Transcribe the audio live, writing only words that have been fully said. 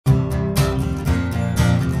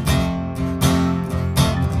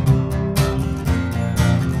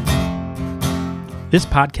This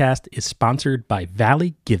podcast is sponsored by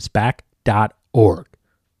valleygivesback.org.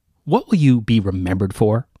 What will you be remembered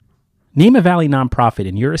for? Name a Valley nonprofit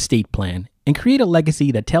in your estate plan and create a legacy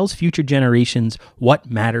that tells future generations what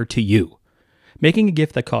mattered to you. Making a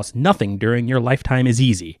gift that costs nothing during your lifetime is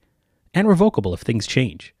easy and revocable if things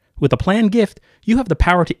change. With a planned gift, you have the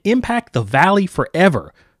power to impact the Valley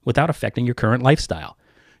forever without affecting your current lifestyle.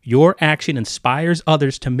 Your action inspires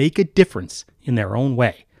others to make a difference in their own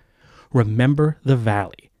way. Remember the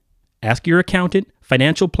Valley. Ask your accountant,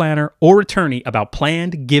 financial planner, or attorney about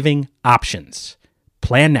planned giving options.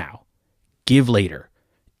 Plan now. Give later.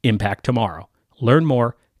 Impact tomorrow. Learn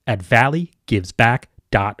more at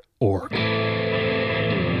valleygivesback.org. For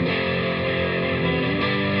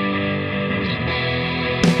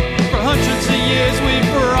hundreds of years we've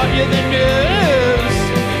brought you the news.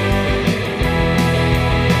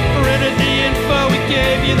 Printed the info, we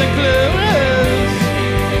gave you the clues.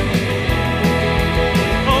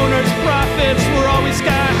 Owners' profits were always sky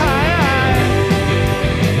high.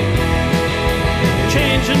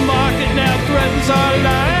 Changing market now threatens our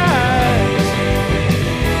lives.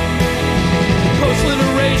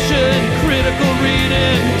 Post-literation, critical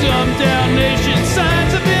reading, dumbed down nation,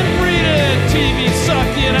 signs have been reading. TV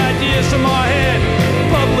sucking ideas from our head.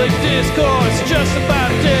 Public discourse just about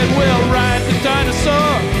dead. We'll ride the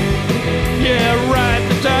dinosaur. Yeah, ride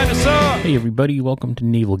the dinosaur. Hey everybody, welcome to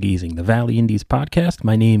Navel Gazing, the Valley Indies podcast.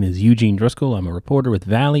 My name is Eugene Driscoll. I'm a reporter with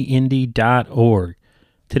valleyindy.org.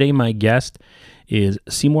 Today my guest is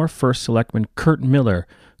Seymour First Selectman Curt Miller,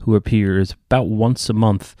 who appears about once a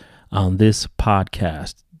month on this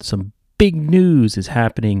podcast. Some big news is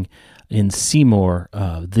happening in Seymour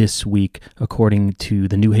this week, according to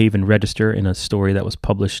the New Haven Register in a story that was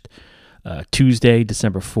published Tuesday,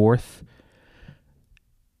 December 4th.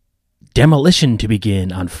 Demolition to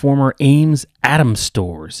begin on former Ames Adams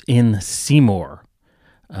stores in Seymour.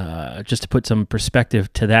 Just to put some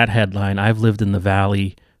perspective to that headline, I've lived in the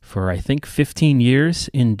Valley for, I think, 15 years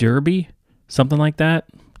in Derby, something like that,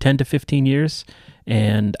 10 to 15 years.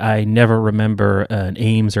 And I never remember an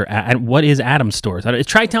Ames or what is Adams stores?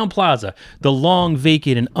 It's Tri-Town Plaza, the long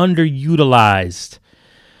vacant and underutilized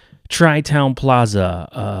Tri-Town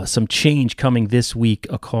Plaza. Some change coming this week,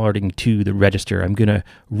 according to the Register. I'm going to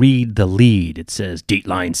read the lead. It says,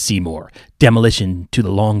 Dateline Seymour. Demolition to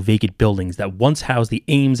the long vacant buildings that once housed the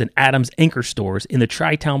Ames and Adams anchor stores in the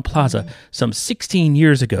Tri-Town Plaza some 16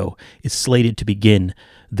 years ago is slated to begin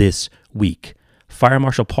this week. Fire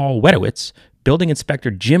Marshal Paul Wedowitz, Building Inspector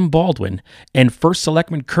Jim Baldwin, and First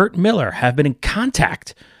Selectman Curt Miller have been in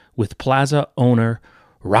contact with plaza owner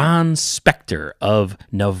Ron Spector of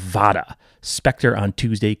Nevada. Spector on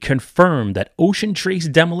Tuesday confirmed that Ocean Trace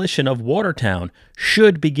demolition of Watertown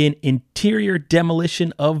should begin interior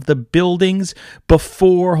demolition of the buildings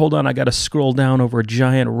before, hold on, I got to scroll down over a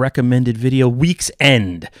giant recommended video, week's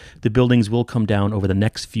end. The buildings will come down over the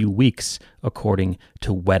next few weeks, according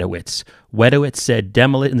to Wedowitz. Wedowitz said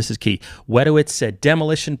and this is key, Wedowitz said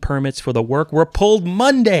demolition permits for the work were pulled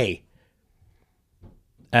Monday.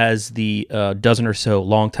 As the dozen or so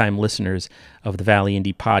longtime listeners of the Valley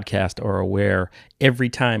Indie podcast are aware, every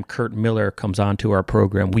time Curt Miller comes onto our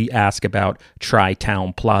program, we ask about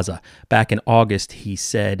Tri-Town Plaza. Back in August, he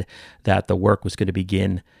said that the work was going to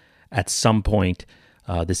begin at some point,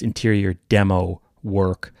 this interior demo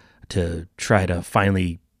work to try to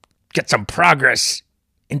finally get some progress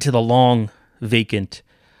into the long vacant,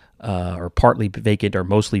 or partly vacant, or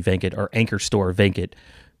mostly vacant, or anchor store vacant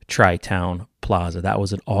Tri-Town Plaza. That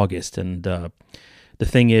was in August, and the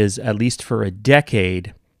thing is, at least for a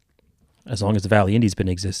decade, as long as the Valley Indie's been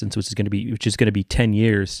in existence, which is going to be 10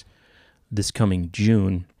 years this coming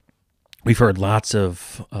June, we've heard lots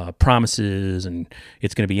of promises, and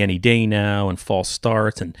it's going to be any day now, and false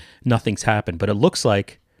starts, and nothing's happened. But it looks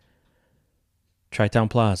like Tri-Town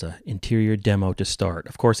Plaza, interior demo to start.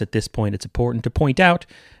 Of course, at this point, it's important to point out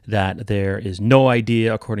that there is no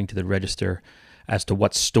idea, according to the Register, as to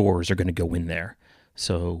what stores are going to go in there.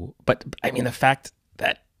 So, but I mean, the fact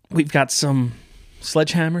that we've got some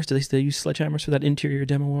sledgehammers, do they use sledgehammers for that interior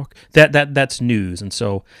demo walk? That's news. And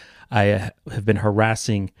so I have been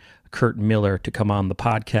harassing Curt Miller to come on the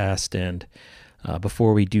podcast. And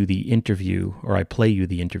before we do the interview, or I play you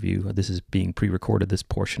the interview, this is being pre-recorded, this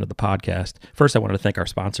portion of the podcast. First, I wanted to thank our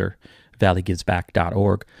sponsor,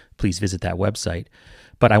 valleygivesback.org. Please visit that website.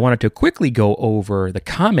 But I wanted to quickly go over the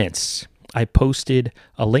comments. I posted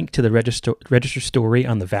a link to the Register story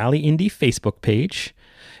on the Valley Indie Facebook page,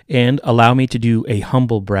 and allow me to do a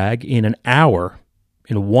humble brag. In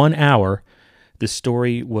 1 hour, the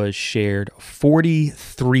story was shared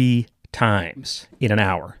 43 times in an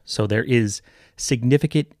hour. So there is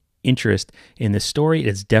significant interest in this story, it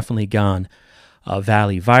has definitely gone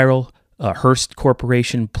Valley viral. Hearst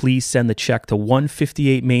Corporation, please send the check to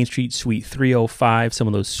 158 Main Street, Suite 305. Some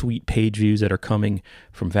of those sweet page views that are coming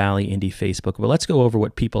from Valley Indie Facebook. But let's go over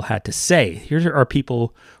what people had to say. Here are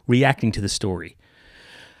people reacting to the story.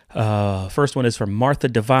 First one is from Martha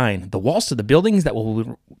Devine. The walls to the buildings that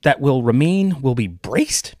will remain will be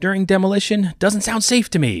braced during demolition. Doesn't sound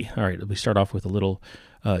safe to me. All right, we start off with a little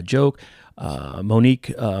joke.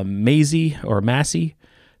 Monique Massey.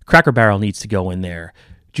 Cracker Barrel needs to go in there.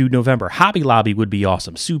 Jude November, Hobby Lobby would be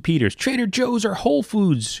awesome. Sue Peters, Trader Joe's or Whole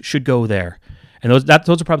Foods should go there. And those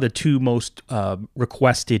are probably the two most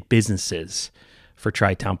requested businesses for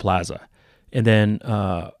Tri-Town Plaza. And then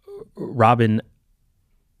Robin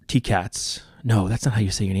T-Cats. No, that's not how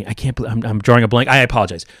you say your name. I can't believe I'm drawing a blank. I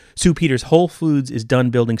apologize. Sue Peters, Whole Foods is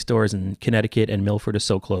done building stores in Connecticut, and Milford is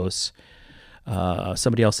so close.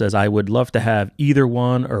 Somebody else says, I would love to have either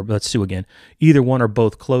one, or let's Sue again, either one or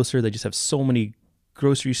both closer. They just have so many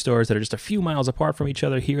grocery stores that are just a few miles apart from each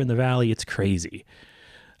other here in the Valley. It's crazy.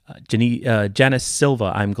 Janice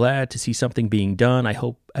Silva, I'm glad to see something being done. I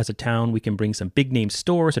hope as a town we can bring some big name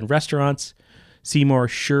stores and restaurants. Seymour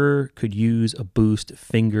sure could use a boost.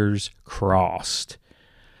 Fingers crossed.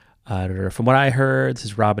 From what I heard, this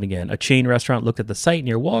is Robin again. A chain restaurant looked at the site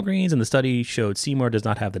near Walgreens, and the study showed Seymour does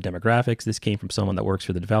not have the demographics. This came from someone that works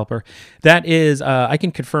for the developer. That is, I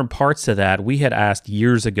can confirm parts of that. We had asked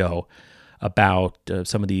years ago about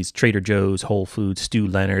some of these Trader Joe's, Whole Foods, Stu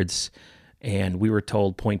Leonard's, and we were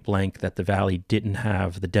told point blank that the Valley didn't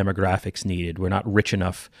have the demographics needed. We're not rich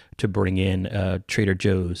enough to bring in Trader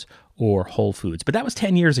Joe's or Whole Foods. But that was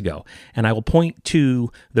 10 years ago, and I will point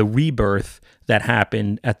to the rebirth that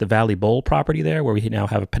happened at the Valley Bowl property there, where we now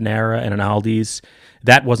have a Panera and an Aldi's.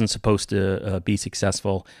 That wasn't supposed to be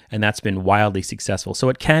successful, and that's been wildly successful. So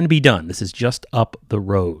it can be done. This is just up the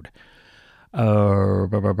road.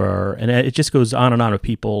 And it just goes on and on with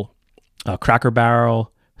people. Cracker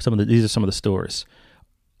Barrel, these are some of the stores.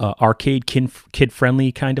 Arcade, kid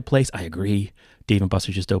friendly kind of place. I agree. Dave and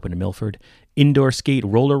Buster's just opened in Milford. Indoor skate,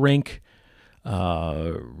 roller rink.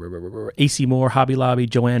 AC Moore, Hobby Lobby,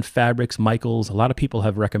 Joanne Fabrics, Michaels. A lot of people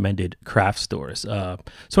have recommended craft stores.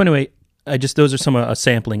 So anyway, those are some a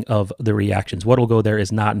sampling of the reactions. What will go there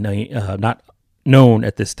is not known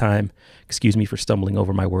at this time. Excuse me for stumbling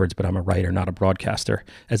over my words, but I'm a writer, not a broadcaster,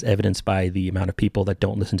 as evidenced by the amount of people that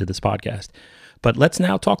don't listen to this podcast. But let's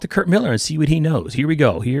now talk to Curt Miller and see what he knows. Here we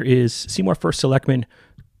go. Here is Seymour First Selectman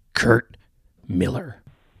Curt Miller.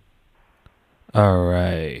 All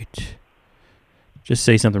right. Just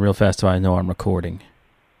say something real fast so I know I'm recording.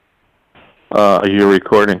 You're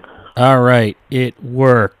recording. All right. It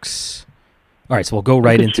works. All right, so we'll go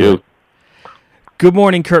right into it. Good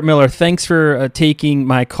morning, Curt Miller. Thanks for taking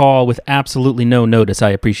my call with absolutely no notice.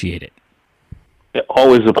 I appreciate it. Yeah,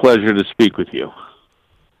 always a pleasure to speak with you.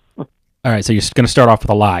 All right, so you're going to start off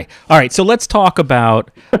with a lie. All right, so let's talk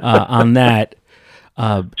about on that.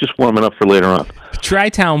 Just warming up for later on.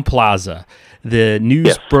 Tri-Town Plaza. The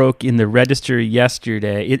news broke in the Register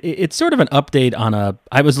yesterday. It's sort of an update on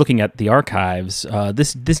I was looking at the archives.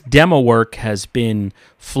 This demo work has been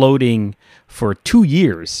floating for 2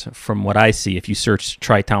 years, from what I see, if you search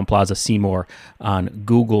Tri-Town Plaza Seymour on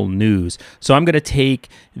Google News. So I'm going to take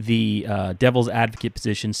the devil's advocate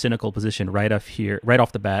position, cynical position right off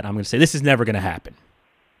the bat. I'm going to say this is never going to happen.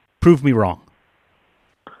 Prove me wrong.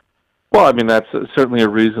 Well, I mean, that's certainly a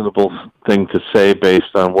reasonable thing to say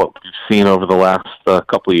based on what we've seen over the last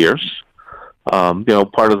couple of years.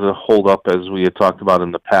 Part of the holdup, as we had talked about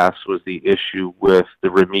in the past, was the issue with the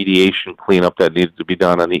remediation cleanup that needed to be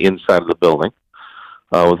done on the inside of the building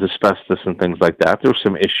with asbestos and things like that. There were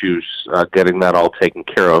some issues getting that all taken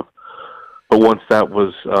care of. But once that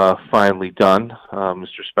was finally done,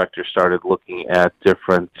 Mr. Spector started looking at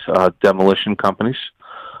different demolition companies.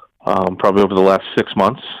 Probably over the last 6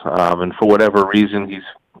 months, and for whatever reason, he's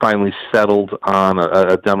finally settled on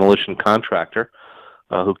a demolition contractor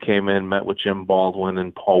who came in, met with Jim Baldwin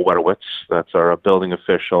and Paul Wedowitz. That's our building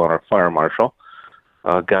official and our fire marshal.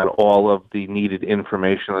 Got all of the needed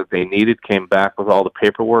information that they needed, came back with all the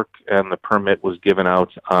paperwork, and the permit was given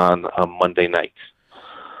out on a Monday night.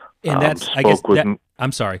 And that's,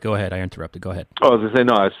 I'm sorry, go ahead. I interrupted. Go ahead. Oh, I was going to say,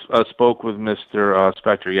 no, I spoke with Mr.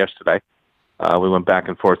 Spector yesterday. We went back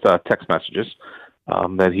and forth text messages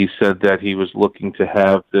that he said that he was looking to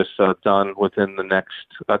have this done within the next,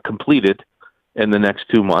 completed in the next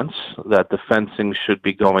 2 months, that the fencing should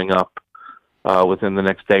be going up within the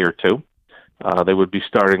next day or two. They would be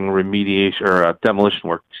starting remediation or demolition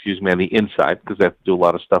work, on the inside, because they have to do a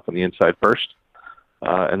lot of stuff on the inside first.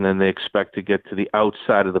 and then they expect to get to the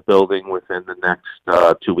outside of the building within the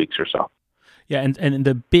next 2 weeks or so. Yeah, and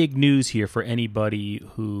the big news here for anybody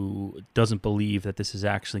who doesn't believe that this is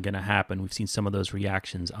actually going to happen, we've seen some of those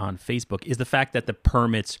reactions on Facebook, is the fact that the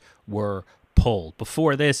permits were pulled.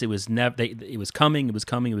 Before this, it was it was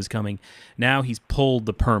coming. Now he's pulled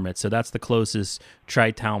the permit, so that's the closest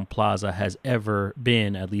Tri-Town Plaza has ever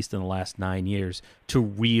been, at least in the last 9 years, to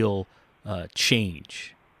real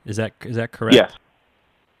change. Is that correct? Yes.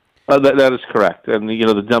 That is correct. And,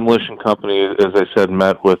 the demolition company, as I said,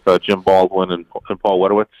 met with Jim Baldwin and Paul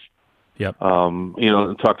Wedowitz. Yep.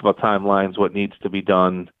 And talked about timelines, what needs to be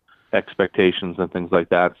done, expectations, and things like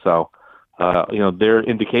that. So, their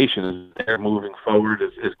indication is they're moving forward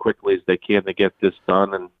as quickly as they can to get this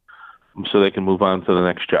done, and so they can move on to the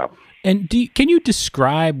next job. And can you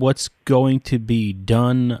describe what's going to be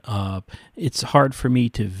done? It's hard for me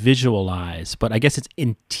to visualize, but I guess it's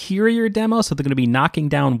interior demo, so they're going to be knocking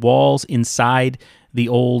down walls inside the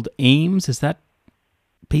old Ames. Is that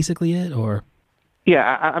basically it, or?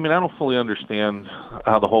 Yeah, I mean, I don't fully understand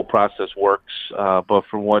how the whole process works, but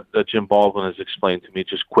from what Jim Baldwin has explained to me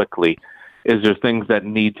just quickly, is there things that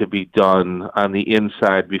need to be done on the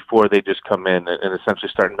inside before they just come in and essentially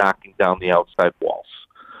start knocking down the outside walls.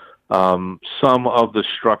 Some of the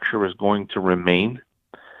structure is going to remain,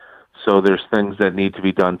 so there's things that need to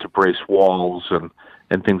be done to brace walls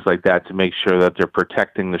and things like that to make sure that they're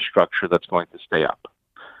protecting the structure that's going to stay up.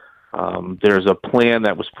 There's a plan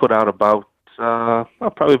that was put out about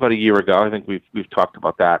probably about a year ago. I think we've talked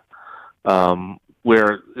about that,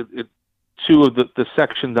 where two of the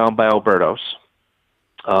section down by Alberto's,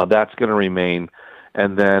 that's going to remain,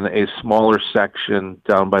 and then a smaller section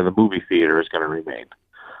down by the movie theater is going to remain.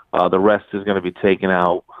 The rest is going to be taken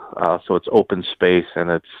out, so it's open space,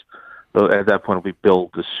 and at that point we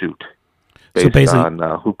build the suit based on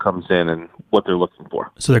who comes in and what they're looking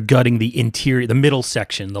for. So they're gutting the interior, the middle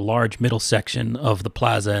section, the large middle section of the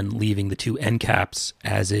plaza, and leaving the two end caps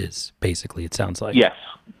as is, basically, it sounds like. Yes,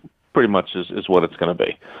 pretty much is what it's going to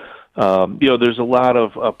be. There's a lot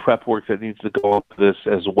of prep work that needs to go into this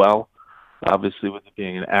as well. Obviously, with it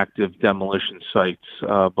being an active demolition site,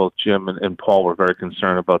 both Jim and Paul were very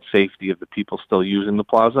concerned about safety of the people still using the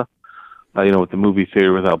plaza. With the movie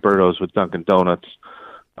theater, with Alberto's, with Dunkin' Donuts.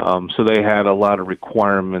 So they had a lot of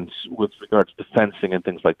requirements with regards to fencing and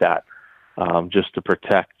things like that, just to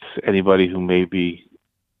protect anybody who may be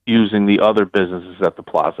using the other businesses at the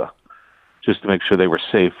plaza, just to make sure they were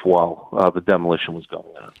safe while the demolition was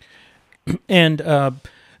going on. And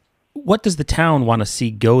what does the town want to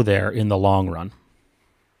see go there in the long run?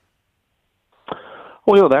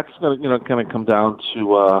 Well, that's going to kind of come down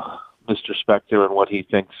to Mr. Spector and what he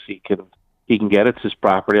thinks he can get. It's his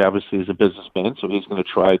property. Obviously, he's a businessman, so he's going to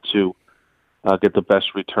try to get the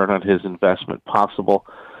best return on his investment possible.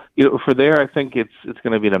 For there, I think it's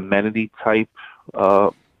going to be an amenity type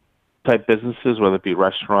businesses, whether it be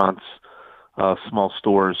restaurants, small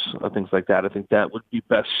stores, things like that. I think that would be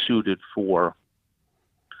best suited for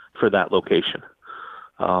that location.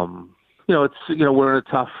 We're in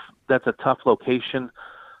that's a tough location,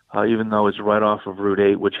 even though it's right off of Route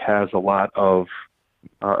 8, which has a lot of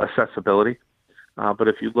accessibility. But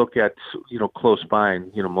if you look at, close by,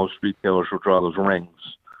 and, most retailers will draw those rings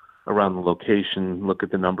around the location, look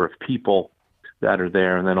at the number of people that are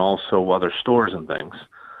there, and then also other stores and things.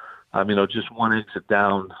 Just one exit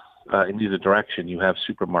down in either direction, you have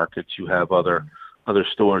supermarkets, you have other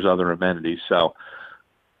stores, other amenities. So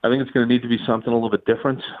I think it's going to need to be something a little bit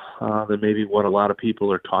different than maybe what a lot of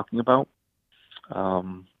people are talking about.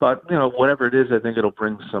 But whatever it is, I think it'll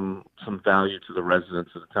bring some value to the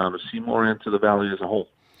residents of the town of Seymour and to the valley as a whole.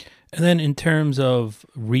 And then in terms of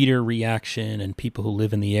reader reaction and people who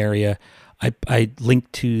live in the area, I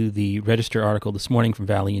linked to the Register article this morning from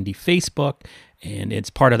Valley Indy Facebook, and it's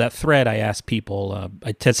part of that thread. I asked people,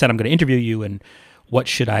 I said I'm going to interview you, and what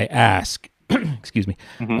should I ask? Excuse me.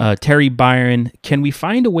 Mm-hmm. Terry Byron, can we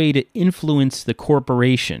find a way to influence the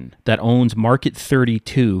corporation that owns Market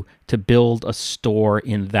 32 to build a store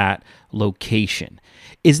in that location?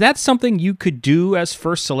 Is that something you could do as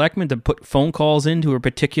first selectman, to put phone calls into a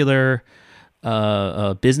particular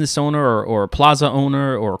business owner or plaza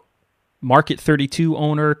owner or Market 32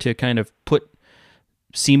 owner to kind of put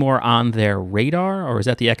Seymour on their radar? Or is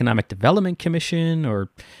that the Economic Development Commission? Or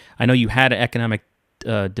I know you had an economic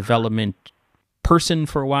development person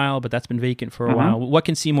for a while, but that's been vacant for a while. What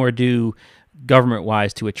can Seymour do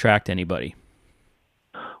government-wise to attract anybody?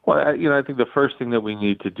 Well, I think the first thing that we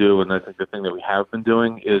need to do, and I think the thing that we have been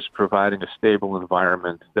doing, is providing a stable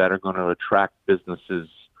environment that are going to attract businesses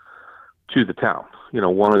to the town.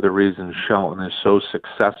 One of the reasons Shelton is so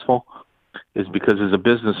successful is because as a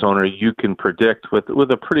business owner, you can predict with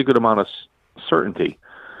a pretty good amount of certainty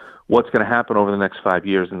what's going to happen over the next 5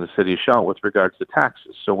 years in the city of Charlotte with regards to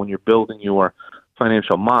taxes. So when you're building your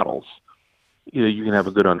financial models, you can have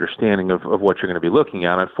a good understanding of what you're going to be looking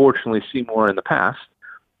at. Unfortunately, Seymour in the past,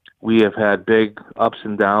 we have had big ups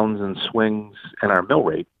and downs and swings in our mill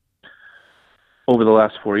rate. Over the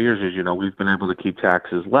last 4 years, as you know, we've been able to keep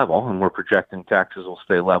taxes level, and we're projecting taxes will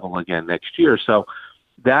stay level again next year. So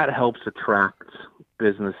that helps attract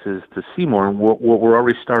businesses to Seymour. And what we're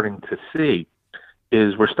already starting to see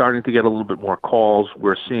is we're starting to get a little bit more calls.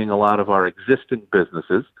 We're seeing a lot of our existing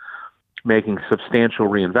businesses making substantial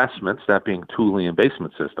reinvestments, that being tooling and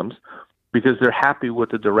basement systems, because they're happy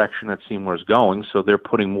with the direction that Seymour is going, so they're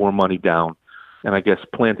putting more money down and, I guess,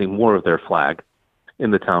 planting more of their flag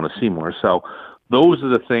in the town of Seymour. So those are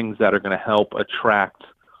the things that are going to help attract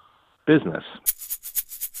business.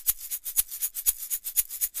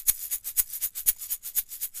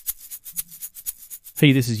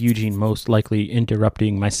 Hey, this is Eugene, most likely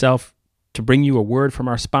interrupting myself to bring you a word from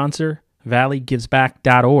our sponsor,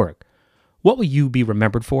 valleygivesback.org. What will you be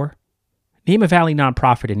remembered for? Name a Valley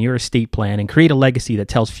nonprofit in your estate plan and create a legacy that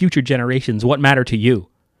tells future generations what matter to you.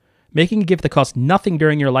 Making a gift that costs nothing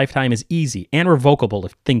during your lifetime is easy and revocable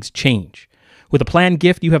if things change. With a planned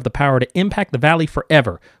gift, you have the power to impact the Valley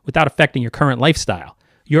forever without affecting your current lifestyle.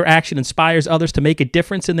 Your action inspires others to make a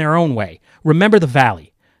difference in their own way. Remember the Valley.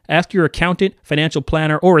 Ask your accountant, financial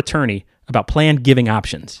planner, or attorney about planned giving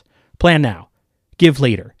options. Plan now. Give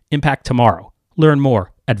later. Impact tomorrow. Learn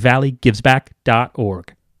more at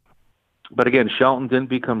valleygivesback.org. But again, Shelton didn't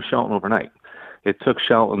become Shelton overnight. It took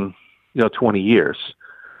Shelton, 20 years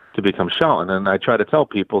to become Shelton. And I try to tell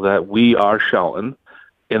people that we are Shelton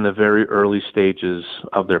in the very early stages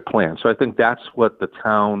of their plan. So I think that's what the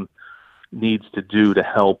town needs to do to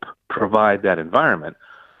help provide that environment.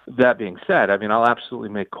 That being said, I'll absolutely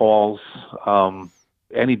make calls.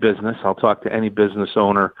 Any business, I'll talk to any business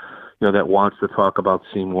owner, that wants to talk about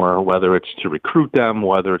Seymour, whether it's to recruit them,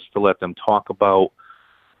 whether it's to let them talk about,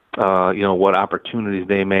 what opportunities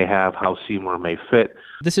they may have, how Seymour may fit.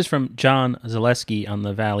 This is from John Zaleski on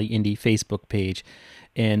the Valley Indy Facebook page,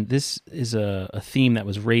 and this is a theme that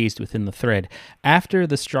was raised within the thread. After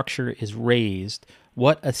the structure is raised,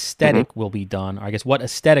 what aesthetic will be done? Or I guess what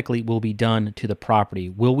aesthetically will be done to the property?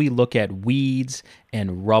 Will we look at weeds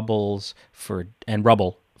and rubble for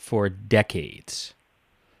decades?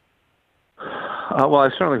 Well, I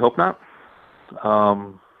certainly hope not.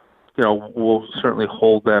 We'll certainly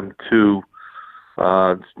hold them to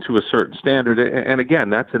a certain standard. And again,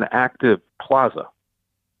 that's an active plaza.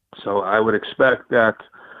 So I would expect that,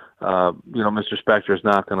 Mr. Spector is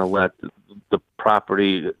not going to let the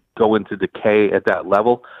property go into decay at that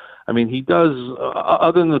level. He does,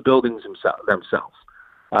 other than the buildings themselves,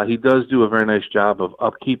 he does do a very nice job of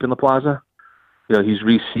upkeep in the plaza. He's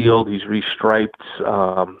resealed, he's restriped,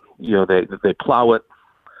 they plow it.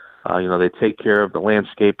 They take care of the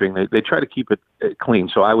landscaping. They try to keep it clean.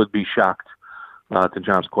 So I would be shocked, to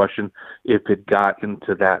John's question, if it got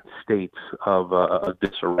into that state of a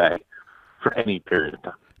disarray for any period of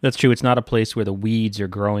time. That's true. It's not a place where the weeds are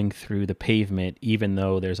growing through the pavement, even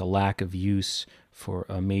though there's a lack of use for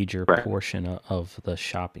a major portion of the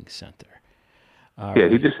shopping center.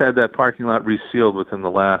 He just had that parking lot resealed within the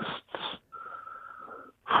last,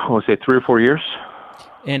 I want to say 3 or 4 years.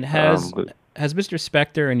 And has Mr.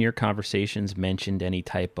 Spector in your conversations mentioned any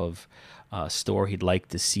type of store he'd like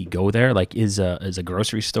to see go there? Like, is a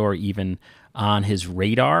grocery store even on his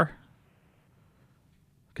radar?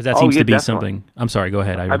 Because that seems to be definitely something. I'm sorry. Go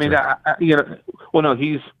ahead.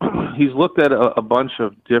 He's looked at a bunch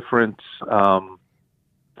of different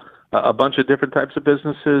types of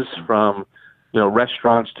businesses, from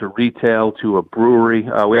restaurants to retail to a brewery.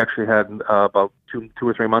 We actually had about two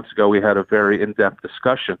or 3 months ago, we had a very in-depth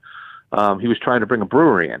discussion. He was trying to bring a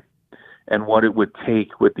brewery in, and what it would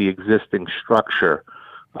take with the existing structure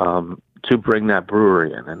to bring that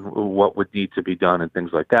brewery in, and what would need to be done and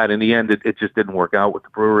things like that. In the end, it just didn't work out with the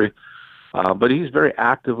brewery. But he's very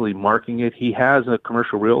actively marketing it. He has a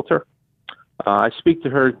commercial realtor. I speak to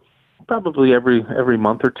her probably every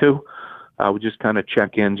month or two. We just kind of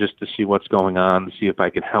check in just to see what's going on, to see if I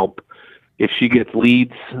can help. If she gets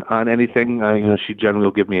leads on anything, she generally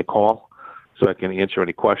will give me a call so I can answer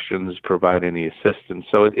any questions, provide any assistance.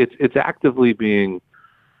 So it's actively being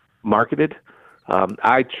marketed.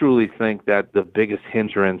 I truly think that the biggest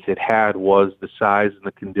hindrance it had was the size and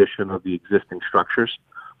the condition of the existing structures.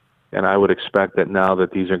 And I would expect that now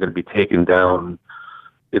that these are going to be taken down,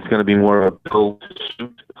 it's going to be more of a build to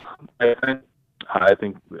suit. I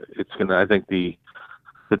think the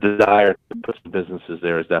the desire to put some businesses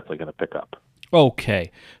there is definitely going to pick up.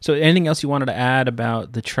 Okay. So anything else you wanted to add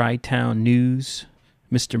about the Tri-Town news,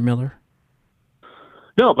 Mr. Miller?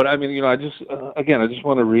 No, but I mean, I just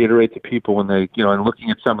want to reiterate to people when they, and looking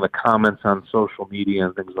at some of the comments on social media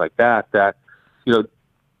and things like that,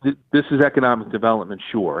 this is economic development,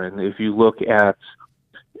 sure. And if you look at,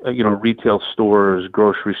 retail stores,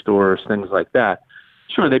 grocery stores, things like that,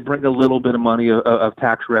 sure, they bring a little bit of money of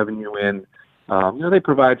tax revenue in. They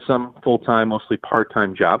provide some full-time, mostly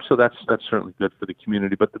part-time jobs, so that's certainly good for the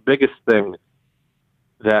community. But the biggest thing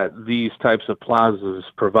that these types of plazas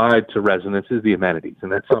provide to residents is the amenities,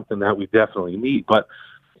 and that's something that we definitely need. But,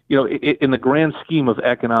 in the grand scheme of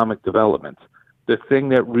economic development, the thing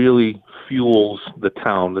that really fuels the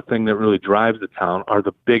town, the thing that really drives the town are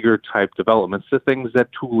the bigger type developments, the things that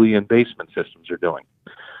Thule and Basement Systems are doing.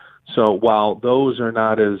 So while those are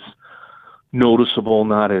not as noticeable,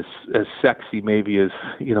 not as sexy maybe as,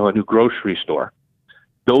 a new grocery store,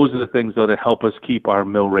 those are the things, though, that help us keep our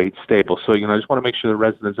mill rate stable. So, I just want to make sure the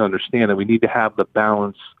residents understand that we need to have the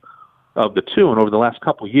balance of the two. And over the last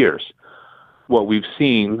couple of years, what we've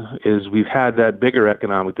seen is we've had that bigger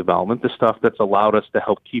economic development, the stuff that's allowed us to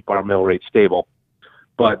help keep our mill rate stable,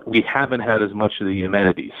 but we haven't had as much of the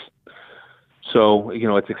amenities. So,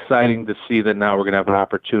 it's exciting to see that now we're going to have an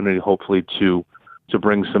opportunity, hopefully, to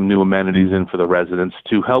bring some new amenities in for the residents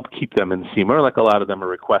to help keep them in Seymour, like a lot of them are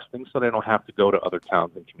requesting, so they don't have to go to other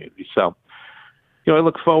towns and communities. So, I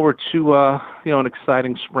look forward to, an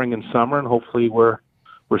exciting spring and summer, and hopefully we're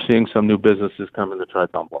seeing some new businesses come into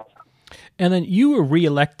Tri-Town Plaza. And then you were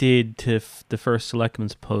reelected to the first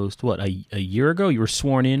selectman's post, a year ago? You were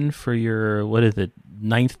sworn in for your,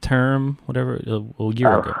 ninth term, whatever, a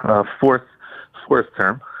year ago? Fourth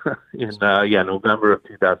term in November of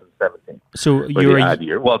 2017. So you're the odd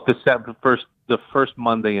year. Well, December the first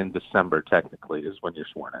Monday in December technically is when you're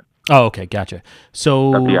sworn in. Oh, okay, gotcha.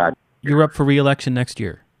 So you're up for re-election next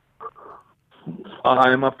year.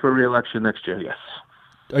 I'm up for re-election next year. Yes.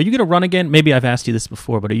 Are you going to run again? Maybe I've asked you this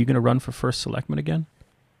before, but are you going to run for first selectman again?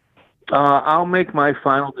 I'll make my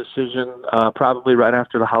final decision probably right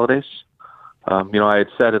after the holidays. I had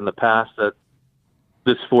said in the past that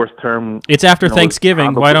this fourth term. It's after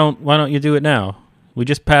Thanksgiving. Why don't you do it now? We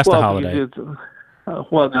just passed the holiday.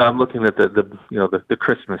 I'm looking at the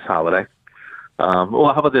Christmas holiday. How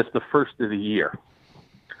about this? The first of the year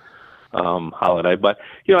holiday. But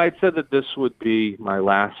I said that this would be my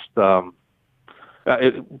last.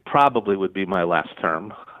 It probably would be my last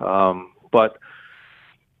term. But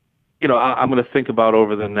I'm going to think about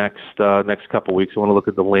over the next couple of weeks. I want to look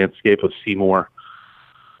at the landscape of Seymour.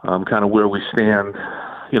 Kind of where we stand,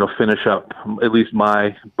 finish up at least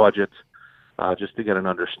my budget, just to get an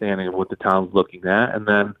understanding of what the town's looking at, and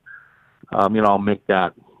then, I'll make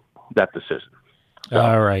that decision.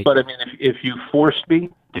 All right. But I mean, if you forced me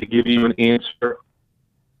to give you an answer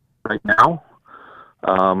right now,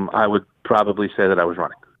 I would probably say that I was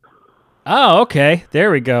running. Oh, okay. There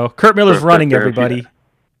we go. Kurt Miller's running, everybody.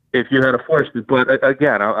 If you had to force me, but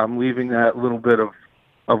again, I'm leaving that little bit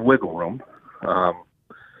of wiggle room.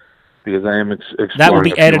 Because I am exploring that will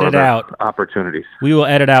be edited out. Opportunities. We will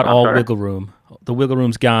edit out all wiggle room. The wiggle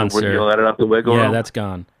room's gone, sir. You'll edit out the wiggle room? Yeah, that's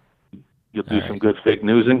gone. You'll do some good fake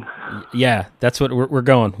newsing? Yeah, that's what we're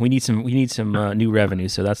going. We need some new revenue,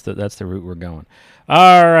 so that's the route we're going.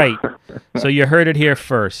 All right. So you heard it here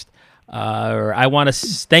first. I want to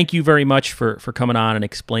thank you very much for coming on and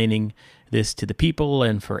explaining this to the people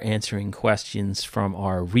and for answering questions from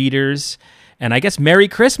our readers. And I guess Merry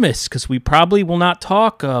Christmas, because we probably will not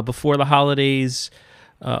talk before the holidays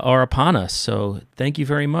are upon us. So thank you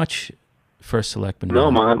very much, First Selectman.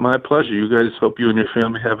 No, my pleasure. You guys, hope you and your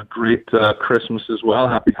family have a great Christmas as well.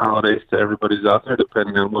 Happy holidays to everybody's out there,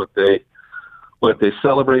 depending on what they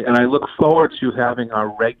celebrate. And I look forward to having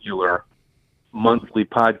our regular monthly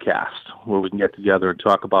podcast where we can get together and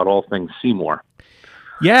talk about all things Seymour.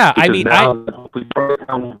 Yeah, because hopefully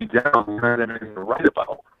Protown will be down. We don't have anything to write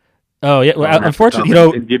about. Oh, yeah. Well, unfortunately,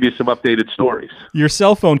 and give you some updated stories. Your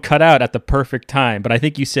cell phone cut out at the perfect time, but I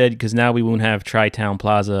think you said because now we won't have Tri-Town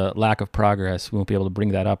Plaza lack of progress. We won't be able to bring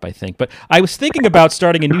that up, I think. But I was thinking about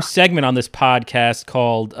starting a new segment on this podcast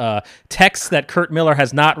called Texts That Kurt Miller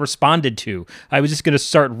Has Not Responded To. I was just going to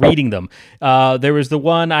start reading them. There was the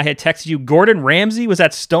one I had texted you. Gordon Ramsay was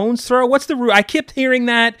at Stone's Throw. What's the route? I kept hearing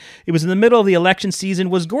that. It was in the middle of the election season.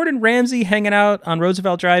 Was Gordon Ramsay hanging out on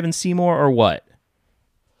Roosevelt Drive in Seymour or what?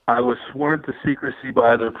 I was sworn to secrecy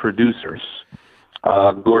by the producers.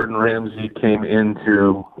 Gordon Ramsay came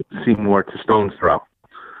into Seymour to Stone's Throw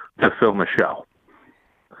to film a show.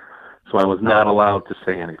 So I was not allowed to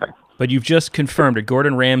say anything. But you've just confirmed that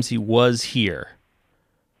Gordon Ramsay was here.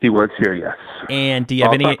 He works here, yes. And do you have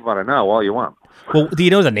I'll any? talk about it now all you want. Well, do you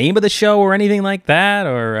know the name of the show or anything like that,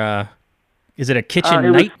 or is it a kitchen It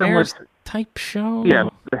was nightmares somewhat- type show? Yeah,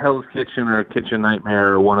 the Hell's Kitchen or Kitchen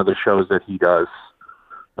Nightmare, or one of the shows that he does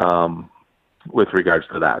with regards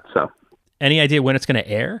to that. So, Any idea when it's going to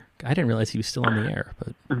air? I didn't realize he was still on the air.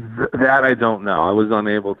 But that I don't know. I was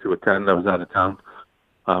unable to attend. I was out of town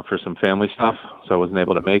for some family stuff, so I wasn't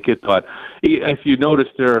able to make it. But if you notice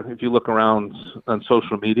there, if you look around on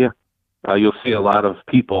social media, you'll see a lot of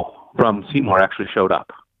people from Seymour actually showed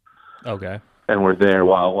up. Okay. And were there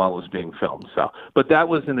while it was being filmed. So, but that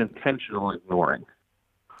was an intentional ignoring.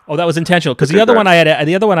 Oh, that was intentional because the other one I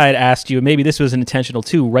had asked you, maybe this was intentional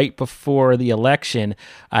too. Right before the election,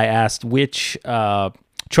 I asked which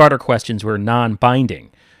charter questions were non-binding.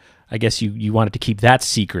 I guess you wanted to keep that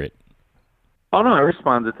secret. Oh no, I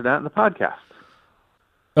responded to that in the podcast.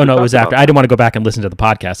 Oh no, it was after. I didn't want to go back and listen to the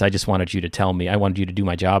podcast. I just wanted you to tell me. I wanted you to do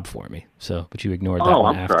my job for me. So, but you ignored that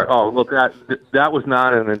one I'm after. sorry. Oh, look, that was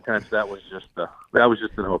not an intent. That was just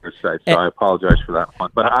an oversight. So I apologize for that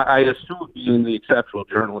one. But I assume, being the exceptional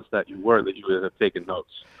journalist that you were, that you would have taken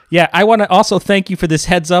notes. Yeah, I want to also thank you for this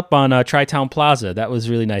heads up on Tri-Town Plaza. That was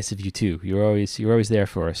really nice of you too. You're always there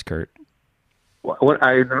for us, Kurt. What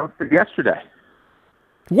I announced it yesterday.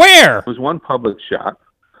 Where? It was one public shot.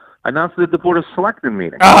 I announced it at the Board of Selectmen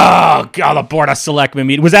meeting. Oh, God, the Board of Selectmen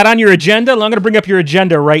meeting. Was that on your agenda? I'm going to bring up your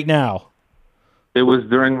agenda right now. It was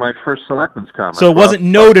during my first Selectmen's comment. So it wasn't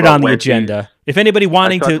noted on the agenda. If anybody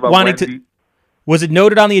wanting to, was it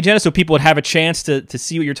noted on the agenda so people would have a chance to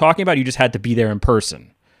see what you're talking about? Or you just had to be there in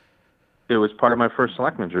person. It was part of my first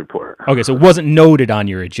Selectmen's report. Okay, so it wasn't noted on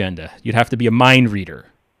your agenda. You'd have to be a mind reader.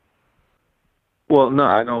 Well, no,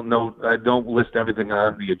 I don't know. I don't list everything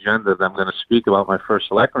on the agenda that I'm going to speak about my first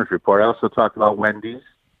Selectmen's report. I also talked about Wendy's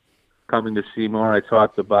coming to Seymour. I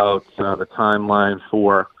talked about the timeline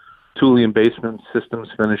for Tulian Basement Systems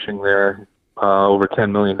finishing their over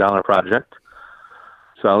 $10 million project.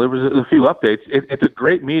 So there was a few updates. It's a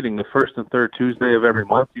great meeting, the first and third Tuesday of every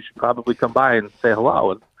month. You should probably come by and say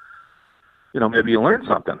hello, and maybe you learn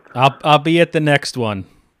something. I'll be at the next one.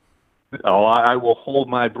 Oh, I will hold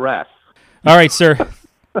my breath. All right, sir.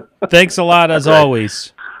 Thanks a lot, as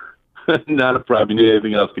always. Not a problem. You need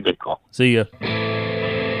anything else, give me a call. See ya.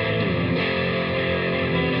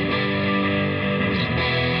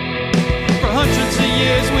 For hundreds of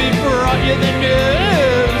years we've brought you the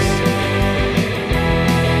news.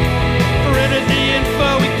 Printed the info,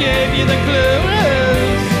 we gave you the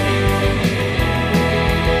clues.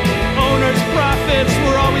 Owners' profits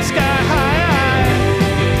were always sky high.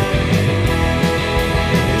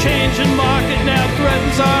 Changing market now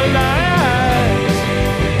threatens our lives.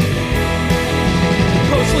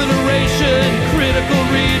 Post-literation, critical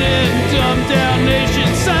reading, dumbed down nation,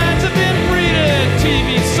 signs have been breeding.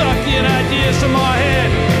 TV sucking ideas from our head.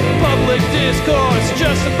 Public discourse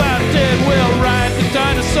just about dead. We'll ride the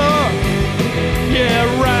dinosaur. Yeah,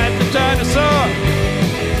 ride the dinosaur.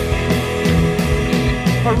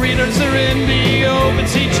 Our readers are in the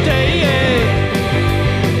opens each day.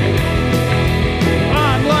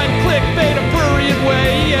 Clickbait a prurient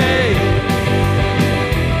way.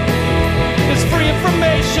 It's free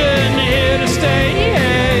information here to stay.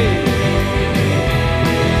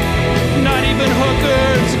 Not even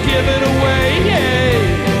hookers give it away.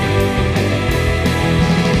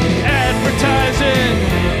 Advertising,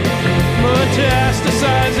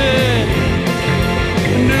 metastasizing,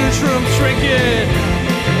 newsroom shrinking,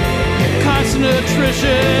 constant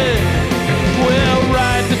attrition. We'll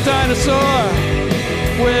ride the dinosaur.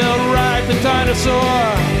 We'll ride the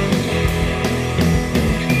dinosaur.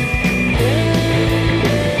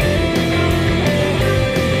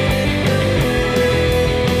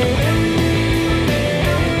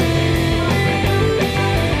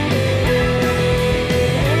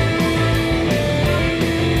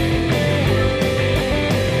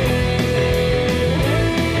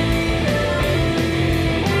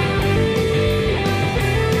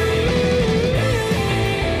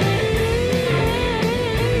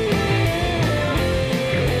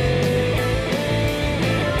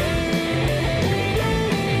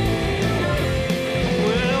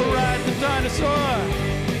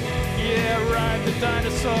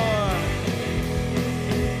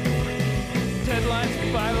 Headlines,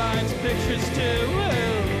 bylines, pictures too.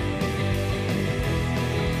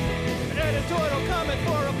 An editorial comment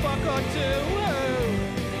for a buck or two.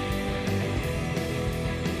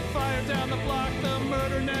 Fire down the block, the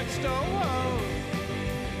murder next door.